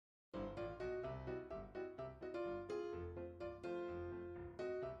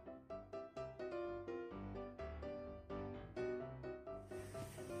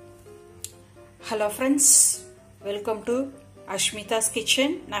Hello friends, welcome to Ashmita's Kitchen.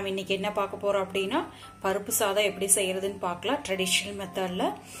 நாம் இன்னைக்கு என்ன பார்க்க போறோம் அப்படினா பருப்பு சாதம் எப்படி செய்யறதுன்னு பார்க்கலாம் ட்ரெடிஷனல் மெத்தட்ல.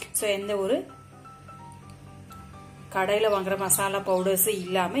 சோ எந்த ஒரு கடையில வாங்குற மசாலா பவுடர்ஸ்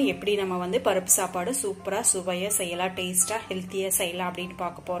இல்லாம எப்படி நம்ம வந்து பருப்பு சாப்பாடு சூப்பரா சுவையா செய்யலாம், டேஸ்டா ஹெல்தியா செய்யலாம் அப்படினு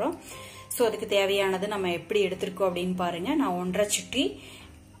பார்க்க போறோம். சோ அதுக்கு தேவையானது நம்ம எப்படி எடுத்துறோம் அப்படினு பாருங்க. நான் 1.5 சிட்டி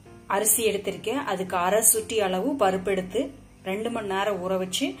அரிசி எடுத்திருக்கேன். அதுக்கு 1/2 சுட்டி அளவு பருப்பு எடுத்து 2 மணி நேரம் ஊற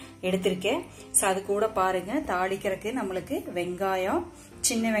வச்சு எடுத்திருக்கேன். சோ அது கூட பாருங்க தாளிக்கிறதுக்கு நம்மளுக்கு வெங்காயம்,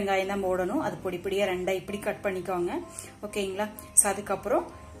 சின்ன வெங்காயம் தான் போடணும். அது பொடி பொடியா ரெண்டா இப்படி கட் பண்ணிக்கோங்க. ஓகேங்களா? சோ அதுக்கப்புறம்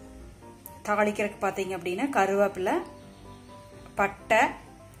தாளிக்கிறதுக்கு பாத்தீங்க அப்படின்னா கருவேப்பிலை, பட்டை,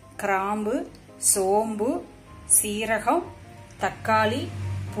 கிராம்பு, சோம்பு, சீரகம், தக்காளி,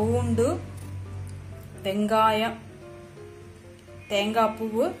 பூண்டு, வெங்காயம், தேங்காய்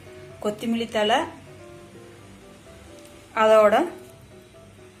பூவு, கொத்தமல்லி தழை, அதோட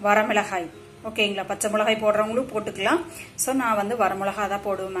வரமிளகாய். ஓகேங்களா? பச்சை மிளகாய் போடுறவங்களும் போட்டுக்கலாம். சோ நான் வந்து வரமிளகாய் தான்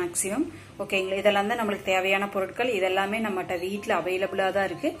போடுவேன் மேக்ஸிமம். ஓகேங்களா? இதெல்லாம் தான் நம்மளுக்கு தேவையான பொருட்கள். இதெல்லாமே நம்மகிட்ட வீட்டில் அவைலபிளா தான்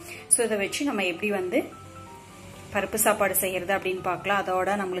இருக்கு. சோ இதை வச்சு நம்ம எப்படி வந்து பருப்பு சாப்பாடு செய்யறது அப்படின்னு பார்க்கலாம்.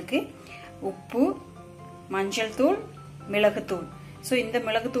 அதோட நம்மளுக்கு உப்பு, மஞ்சள் தூள், மிளகுத்தூள். சோ இந்த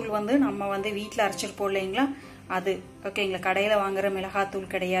மிளகுத்தூள் வந்து நம்ம வந்து வீட்டில் அரைச்சிருப்போம் இல்லைங்களா, அது. ஓகேங்களா? கடையில வாங்குற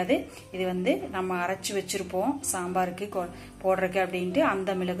மிளகாத்தூள் கிடையாது. இது வந்து நம்ம அரைச்சு வச்சிருப்போம் சாம்பாருக்கு போடுறதுக்கு அப்படின்ட்டு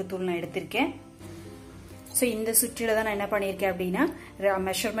அந்த மிளகுத்தூள் நான் எடுத்திருக்கேன். சோ இந்த சுற்றில தான் நான் என்ன பண்ணிருக்கேன் அப்படின்னா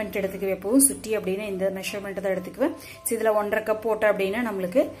மெஷர்மெண்ட் எடுத்துக்குவேன். எப்பவும் சுற்றி அப்படின்னா இந்த மெஷர்மெண்ட் தான் எடுத்துக்குவேன். இதுல 1.5 கப் போட்ட அப்படின்னா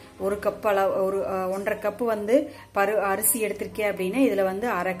நம்மளுக்கு 1 கப் அளவு, ஒரு 1.5 கப் வந்து அரிசி எடுத்திருக்கேன் அப்படின்னா இதுல வந்து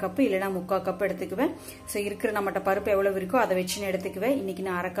 1/2 கப் இல்லைன்னா 3/4 கப் எடுத்துக்குவேன். சோ இருக்கிற நம்மகிட்ட பருப்பு எவ்வளவு இருக்கோ அதை வச்சு எடுத்துக்குவேன். இன்னைக்கு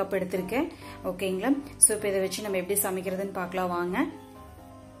நான் 1/2 கப் எடுத்திருக்கேன். ஓகேங்களா? சோ இப்ப இதை வச்சு நம்ம எப்படி சமைக்கிறதுன்னு பார்க்கலாம் வாங்க.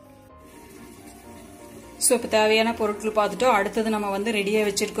 சோ இப்ப தேவையான பொருட்கள் பார்த்துட்டோம். அடுத்தது நம்ம வந்து ரெடியா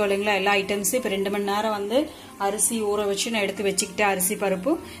வச்சிருக்கோம் இல்லைங்களா எல்லா ஐட்டம்ஸும். இப்ப 2 மணி நேரம் வந்து அரிசி ஊற வச்சு நான் எடுத்து வச்சுக்கிட்டேன் அரிசி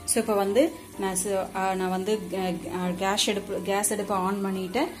பருப்பு. சோ இப்ப வந்து நான் வந்து கேஸ் அடுப்பு ஆன்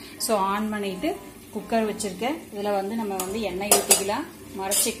பண்ணிட்டேன். சோ ஆன் பண்ணிட்டு குக்கர் வச்சிருக்கேன். இதுல வந்து நம்ம வந்து எண்ணெய் ஊத்திக்கலாம்.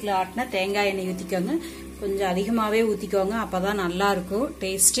 மரச்செக்கில் ஆட்டின தேங்காய் எண்ணெய் ஊத்திக்கோங்க. கொஞ்சம் அதிகமாவே ஊத்திக்கோங்க, அப்பதான் நல்லா இருக்கும்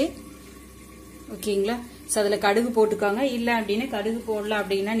டேஸ்ட். ஓகேங்களா? சோ அதுல கடுகு போட்டுக்கோங்க. இல்ல அப்படின்னு கடுகு போடல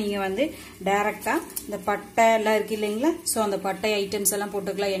அப்படின்னா நீங்க வந்து டைரக்டா இந்த பட்டை எல்லாம் இருக்கு இல்லைங்களா, சோ அந்த பட்டை ஐட்டம்ஸ் எல்லாம்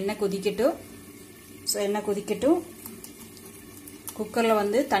போட்டுக்கலாம். எண்ணெய் கொதிக்கட்டும். சோ எண்ணெய் கொதிக்கட்டும். குக்கர்ல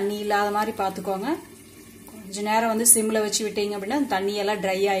வந்து தண்ணி இல்லாத மாதிரி பாத்துக்கோங்க. கொஞ்ச நேரம் வந்து சிம்ல வச்சு விட்டீங்க அப்படின்னா தண்ணி எல்லாம்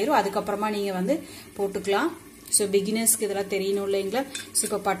ட்ரை ஆயிரும். அதுக்கப்புறமா நீங்க வந்து போட்டுக்கலாம். சோ பிகினர்ஸ்க்கு இதெல்லாம் தெரியணும் இல்லைங்களா. சோ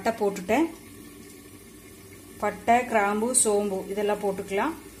இப்ப பட்டை போட்டுட்டேன். பட்டை, கிராம்பு, சோம்பு இதெல்லாம்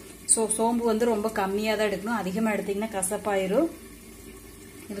போட்டுக்கலாம். சோ சோம்பு வந்து ரொம்ப கம்மியா தான் எடுக்கணும். அதிகமா எடுத்தீங்கன்னா கசப்பாயிரும்.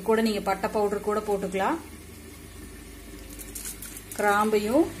 இது கூட நீங்க பட்டை பவுடர் கூட போட்டுக்கலாம்.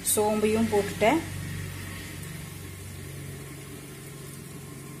 கிராம்பையும் சோம்பையும் போட்டுட்டேன்.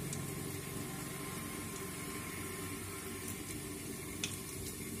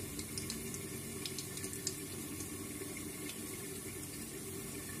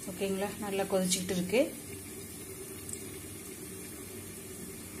 ஓகேங்களா? நல்லா கொதிச்சுக்கிட்டு இருக்கு.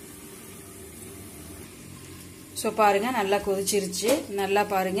 சோ பாருங்க நல்லா கொதிச்சிருச்சு. நல்லா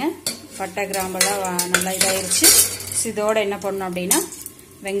பாருங்க பட்டை கிராம்பெல்லாம் நல்லா இதாயிருச்சு. இதோட என்ன பண்ணணும் அப்படின்னா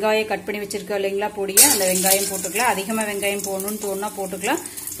வெங்காயம் கட் பண்ணி வச்சிருக்கோம் இல்லைங்களா பொடியா, அந்த வெங்காயம் போட்டுக்கலாம். அதிகமா வெங்காயம் போடணும்னு தோணுனா போட்டுக்கலாம்,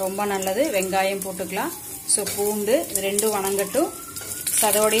 ரொம்ப நல்லது. வெங்காயம் போட்டுக்கலாம். சோ பூண்டு இது ரெண்டும் வணங்கட்டும்.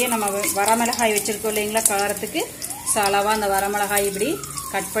 அதோடய நம்ம வரமிளகாய் வச்சிருக்கோம் இல்லைங்களா காரத்துக்கு. அளவா அந்த வரமிளகாய் இப்படி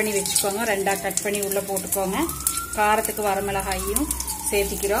கட் பண்ணி வச்சுக்கோங்க. 2ஆ கட் பண்ணி உள்ள போட்டுக்கோங்க. காரத்துக்கு வரமிளகாயும்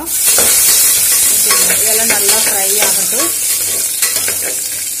சேர்த்திக்கிறோம். இதெல்லாம் நல்லா ஃப்ரை ஆகட்டும்.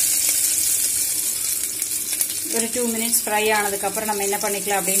 ஒரு 2 மினிட்ஸ் ஃப்ரை ஆனதுக்கு அப்புறம் நம்ம என்ன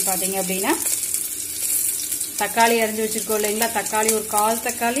பண்ணிக்கலாம் அப்படின்னு பாத்தீங்க அப்படின்னா தக்காளி அரிஞ்சு வச்சிருக்கோம் இல்லைங்களா, தக்காளி ஒரு 1/4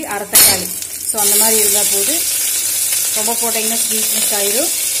 தக்காளி, 1/2 தக்காளி. ஸோ அந்த மாதிரி இருந்தா போது, ரொம்ப போட்டீங்கன்னா ஸ்வீட்னஸ்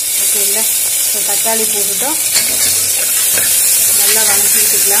ஆயிரும். ஓகேங்களா? ஸோ தக்காளி போட்டுட்டோம். நல்லா வணக்கி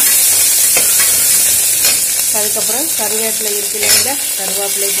விட்டுக்கலாம். அதுக்கப்புறம் கருவேப்பிலை இருக்கு இல்லைங்களா,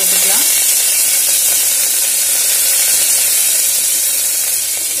 கருவேப்பிலை போட்டுக்கலாம்.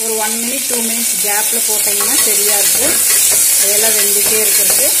 ஒரு 1 மினிட் 2 மினிட்ஸ் கேப்ல போட்டீங்கன்னா சரியா இருக்கும். அதெல்லாம் வெந்துட்டே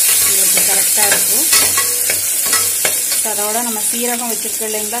இருக்கிறது உங்களுக்கு கரெக்டா இருக்கும். அதோட நம்ம சீரகம் வச்சிருக்கோம்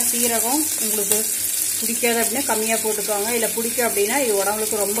இல்லைங்களா, சீரகம் உங்களுக்கு பிடிக்காது அப்படின்னா கம்மியா போட்டுக்கோங்க. இல்ல பிடிக்கும் அப்படின்னா இது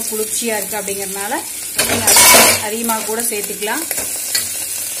உடம்புக்கு ரொம்ப குளிர்ச்சியா இருக்கு அப்படிங்கறதுனால நீங்க அதிகமா கூட சேர்த்துக்கலாம்.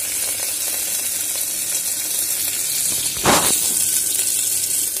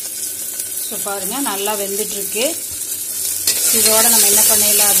 ஸோ பாருங்க நல்லா வெந்துட்டு இருக்கு. இதோட நம்ம என்ன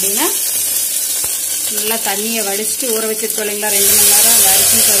பண்ணிடலாம் அப்படின்னா நல்லா தண்ணியை வடிச்சிட்டு ஊற வச்சிருக்கோம் இல்லைங்களா 2 மணி நேரம். அந்த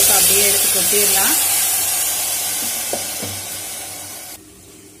அரிசி பருப்பு அப்படியே எடுத்து கொட்டிடலாம்.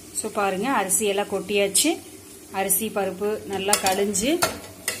 ஸோ பாருங்க அரிசியெல்லாம் கொட்டியாச்சு. அரிசி பருப்பு நல்லா கழிஞ்சு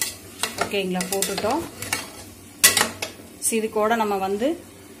ஓகேங்களா போட்டுட்டோம். இது கூட நம்ம வந்து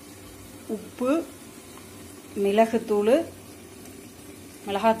உப்பு, மிளகுத்தூள்,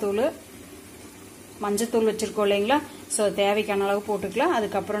 மிளகாத்தூள், மஞ்சத்தூள் வச்சிருக்கோம் இல்லைங்களா. ஸோ தேவைக்கான அளவு போட்டுக்கலாம்.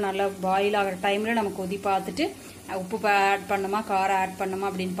 அதுக்கப்புறம் நல்லா பாயில் ஆகிற டைமில் நம்ம கொதி பார்த்துட்டு உப்பு ஆட் பண்ணுமா காரம் ஆட் பண்ணுமா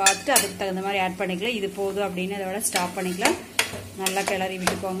அப்படின்னு பார்த்துட்டு அதுக்கு தகுந்த மாதிரி ஆட் பண்ணிக்கலாம். இது போதும் அப்படின்னு அதோட ஸ்டாப் பண்ணிக்கலாம். நல்லா கிளறி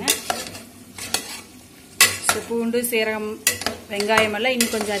விட்டுக்கோங்க. ஸோ பூண்டு, சீரகம், வெங்காயம் எல்லாம்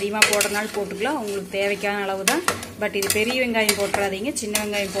இன்னும் கொஞ்சம் அதிகமாக போடுறதுனால போட்டுக்கலாம். உங்களுக்கு தேவைக்கான அளவு தான். பட் இது பெரிய வெங்காயம் போட்டுறாதீங்க, சின்ன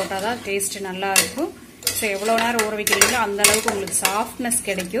வெங்காயம் போட்டால் தான் டேஸ்ட் நல்லா இருக்கும். ஸோ எவ்வளோ நேரம் ஊற வைக்கிறீங்களோ அந்த அளவுக்கு உங்களுக்கு சாஃப்ட்னஸ்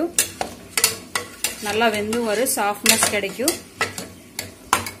கிடைக்கும். நல்லா வெந்து வரும், சாஃப்ட்னஸ் கிடைக்கும்.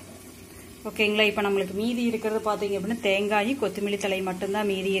 ஓகேங்களா. இப்போ நம்மளுக்கு மீதி இருக்கிறது பார்த்தீங்க அப்படின்னா தேங்காயும் கொத்தமல்லி தழை மட்டும்தான்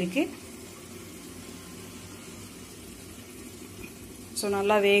மீதி இருக்கு. ஸோ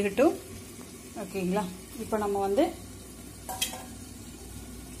நல்லா வேகட்டும். ஓகேங்களா. இப்போ நம்ம வந்து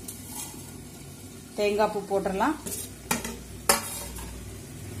தேங்காய் பூ போட்டுடலாம்.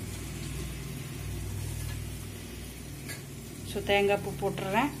 ஸோ தேங்காய் பூ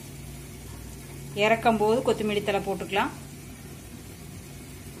போட்டுடுறேன். இறக்கும் போது கொத்தமல்லி தழை போட்டுக்கலாம்.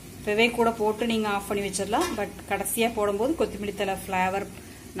 இப்போவே கூட போட்டு நீங்கள் ஆஃப் பண்ணி வச்சிடலாம். பட் கடைசியாக போடும்போது கொத்தமல்லி தழை ஃப்ளேவர்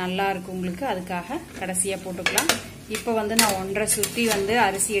நல்லா இருக்கும் உங்களுக்கு, அதுக்காக கடைசியாக போட்டுக்கலாம். இப்போ வந்து நான் 1.5 சுட்டி வந்து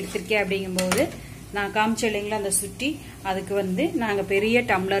அரிசி எடுத்திருக்கேன். அப்படிங்கும்போது நான் காமிச்சேன் இல்லைங்களா அந்த சுட்டி, அதுக்கு வந்து நாங்கள் பெரிய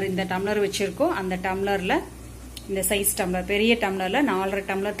டம்ளர், இந்த டம்ளர் வச்சிருக்கோம். அந்த டம்ளரில், இந்த சைஸ் டம்ளர், பெரிய டம்ளரில் 4.5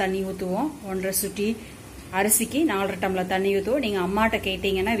 டம்ளர் தண்ணி ஊற்றுவோம். 1.5 சுட்டி அரிசிக்கு 4.5 டம்ளர் தண்ணி ஊற்றுவோம். நீங்கள் அம்மாட்ட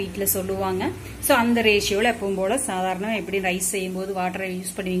கேட்டீங்கன்னா வீட்டில் சொல்லுவாங்க. ஸோ அந்த ரேஷியோவில் எப்பவும் போல் சாதாரண எப்படி ரைஸ் செய்யும்போது வாட்டரை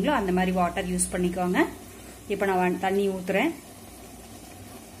யூஸ் பண்ணுவீங்களோ அந்த மாதிரி வாட்டர் யூஸ் பண்ணிக்கோங்க. இப்போ நான் தண்ணி ஊற்றுறேன்.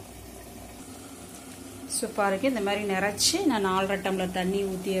 ஸோ பாருங்க இந்த மாதிரி நிறச்சி நான் 4.5 டம்ளர் தண்ணி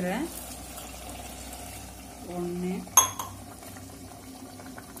ஊற்றிடுறேன். 1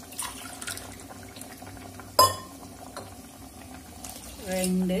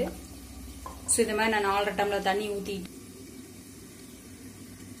 2. ஸோ இந்த மாதிரி நான் 4.5 டம்ளர் தண்ணி ஊற்றி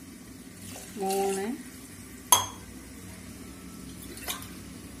 3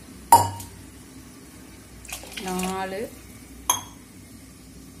 4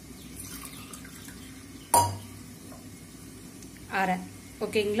 1/2.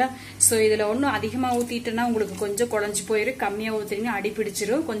 ஓகேங்களா. ஸோ இதில் ஒன்றும் அதிகமாக ஊற்றிட்டேன்னா உங்களுக்கு கொஞ்சம் குழஞ்சி போயிடும். கம்மியாக ஊற்றுறீங்க அடி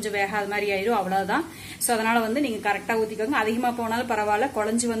பிடிச்சிரும், கொஞ்சம் வேகாத மாதிரி ஆயிரும், அவ்வளோதான். ஸோ அதனால வந்து நீங்கள் கரெக்டாக ஊற்றிக்கோங்க. அதிகமாக போனாலும் பரவாயில்ல,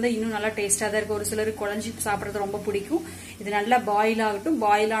 குழஞ்சி வந்து இன்னும் நல்லா டேஸ்ட்டாக தான் இருக்கும். ஒரு சிலருக்கு குழஞ்சி சாப்பிட்றது ரொம்ப பிடிக்கும். இது நல்லா பாயில் ஆகட்டும்.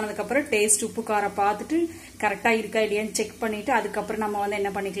 பாயில் ஆனதுக்கப்புறம் டேஸ்ட் உப்பு காரம் பார்த்துட்டு கரெக்டாக இருக்கா இல்லையான்னு செக் பண்ணிட்டு அதுக்கப்புறம் நம்ம வந்து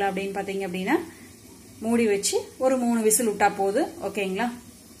என்ன பண்ணிக்கலாம் அப்படின்னு பார்த்தீங்க அப்படின்னா மூடி வச்சு ஒரு 3 விசில் விட்டா போதும். ஓகேங்களா.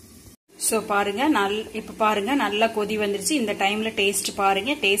 ஸோ பாருங்க இப்போ பாருங்க நல்லா கொதி வந்துருச்சு. இந்த டைம்ல டேஸ்ட்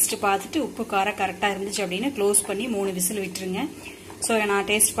பாருங்க. டேஸ்ட் பார்த்துட்டு உப்பு காரம் கரெக்டாக இருந்துச்சு அப்படின்னு க்ளோஸ் பண்ணி 3 விசில் விட்டுருங்க. ஸோ நான்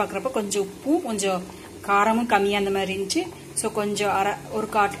டேஸ்ட் பார்க்குறப்ப கொஞ்சம் உப்பும் கொஞ்சம் காரமும் கம்மியாக அந்த மாதிரி இருந்துச்சு. ஸோ கொஞ்சம் ஒரு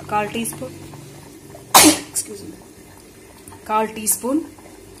 1/4 டீஸ்பூன் கால் டீஸ்பூன்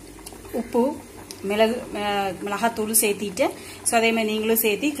உப்பு, மிளகாத்தூள் சேர்த்திட்டு ஸோ அதே மாதிரி நீங்களும்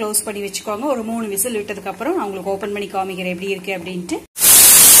சேர்த்தி க்ளோஸ் பண்ணி வச்சுக்கோங்க. ஒரு 3 விசில் விட்டதுக்கு அப்புறம் நான் உங்களுக்கு ஓப்பன் பண்ணி காமிக்கிறேன் எப்படி இருக்கு அப்படின்ட்டு.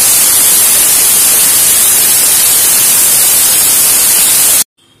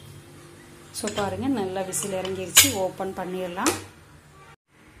 ஸோ பாருங்க நல்லா விசில் இறங்கிருச்சு. ஓப்பன் பண்ணிடலாம்.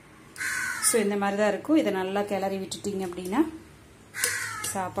 ஸோ இந்த மாதிரி தான் இருக்கும். இதை நல்லா கிளறி விட்டுட்டீங்க அப்படின்னா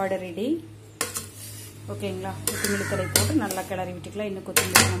சாப்பாடு ரெடி. ஓகேங்களா. கொத்தமல்லி தழை போட்டு நல்லா கிளறி விட்டுக்கலாம். இன்னும்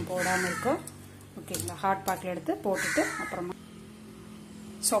கொத்தமல்லி நம்ம போடாமல் இருக்கோம். ஓகேங்களா. ஹாட் பேக்கில் எடுத்து போட்டுட்டு அப்புறமா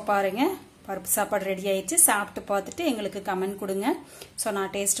ஸோ பாருங்க பருப்பு சாப்பாடு ரெடி ஆயிடுச்சு. சாப்பிட்டு பார்த்துட்டு எங்களுக்கு கமெண்ட் கொடுங்க. ஸோ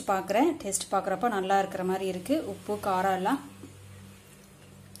நான் டேஸ்ட் பார்க்குறேன். டேஸ்ட் பார்க்குறப்ப நல்லா இருக்கிற மாதிரி இருக்குது. உப்பு காரம் எல்லாம்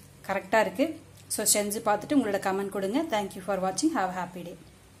கரெக்டாக இருக்குது. ஸோ செஞ்சு பார்த்துட்டு உங்களோட கமெண்ட் கொடுங்க. தேங்க்யூ ஃபார் வாட்சிங். Have a happy day.